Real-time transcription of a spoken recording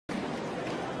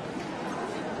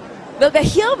Well, we're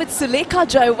here with Suleka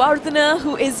Jayawardena,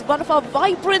 who is one of our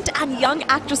vibrant and young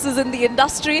actresses in the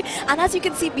industry. And as you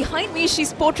can see behind me,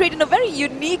 she's portrayed in a very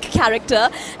unique character.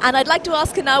 And I'd like to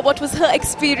ask her now, what was her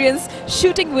experience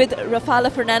shooting with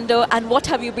Raffealla, Fernando, and what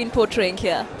have you been portraying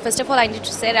here? First of all, I need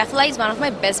to say Raffealla is one of my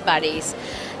best buddies.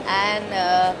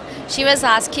 And she was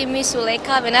asking me,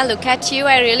 Suleka, when I look at you,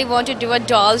 I really want to do a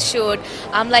doll shoot.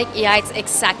 I'm like, yeah, it's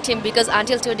exacting, because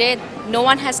until today, no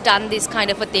one has done this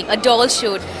kind of a thing, a doll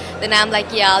shoot. Then I'm like,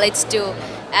 yeah, let's do.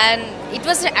 And it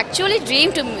was actually a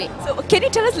dream to me. So can you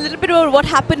tell us a little bit about what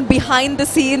happened behind the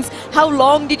scenes? How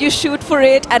long did you shoot for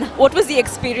it, and what was the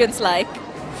experience like?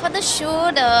 For the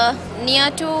shoot, near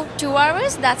to 2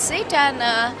 hours, that's it.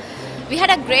 And we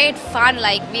had a great fun,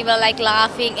 like we were like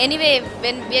laughing. Anyway,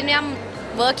 when I'm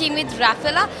working with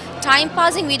Raffealla, time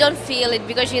passing, we don't feel it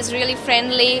because she's really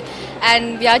friendly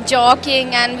and we are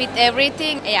joking and with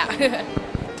everything, yeah.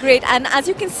 Great, and as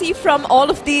you can see from all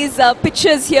of these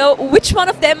pictures here, which one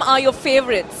of them are your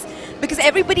favorites? Because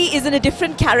everybody is in a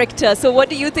different character, so what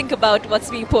do you think about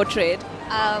what's being portrayed?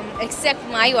 Except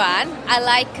my one, I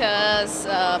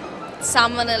like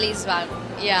someone else's one.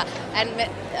 Yeah, and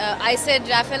I said,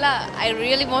 Raffealla, I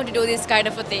really want to do this kind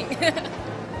of a thing.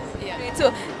 Yeah. Great.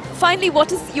 So, finally,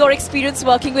 what is your experience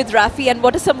working with Raffi, and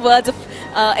what are some words of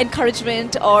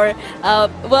encouragement or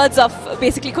words of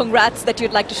basically congrats that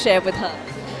you'd like to share with her?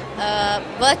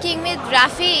 Working with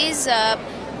Raffi is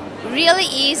really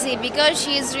easy because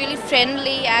she's really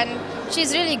friendly and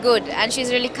she's really good and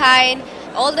she's really kind.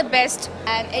 All the best.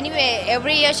 And anyway,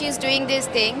 every year she's doing this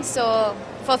thing, so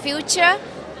for future,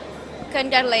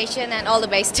 congratulations and all the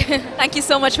best. Thank you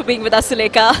so much for being with us,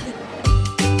 Suleka.